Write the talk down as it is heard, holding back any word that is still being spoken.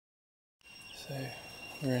So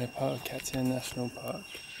we're in a part of Katian National Park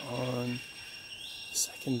on the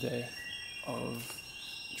second day of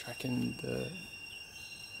tracking the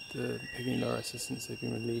pygmy lorises since they've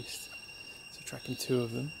been released. So tracking two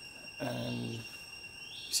of them, and we've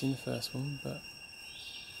seen the first one, but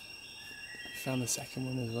we found the second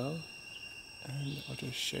one as well, and I'll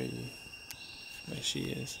just show you where she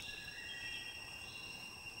is.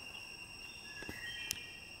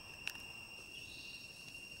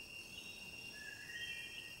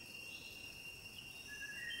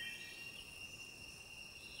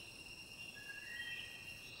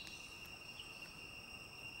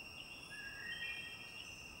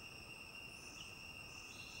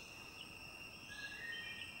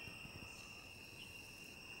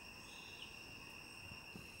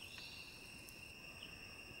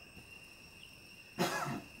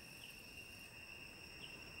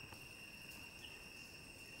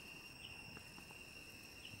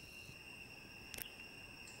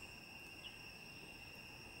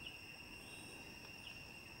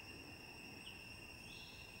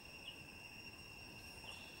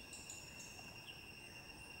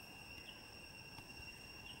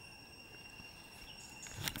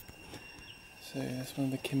 So that's one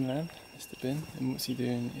of the Kimlan, Mr. Bin, and what's he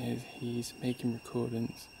doing is he's making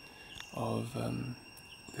recordings of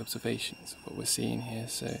the observations of what we're seeing here.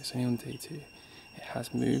 So it's only on day 2. It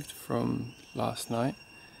has moved from last night.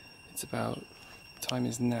 It's about, time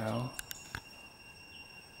is now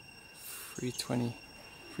 3:20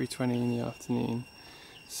 in the afternoon.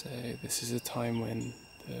 So this is a time when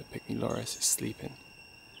the pygmy loris is sleeping.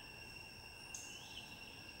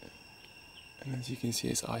 And as you can see,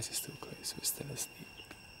 his eyes are still closed, so it's still asleep.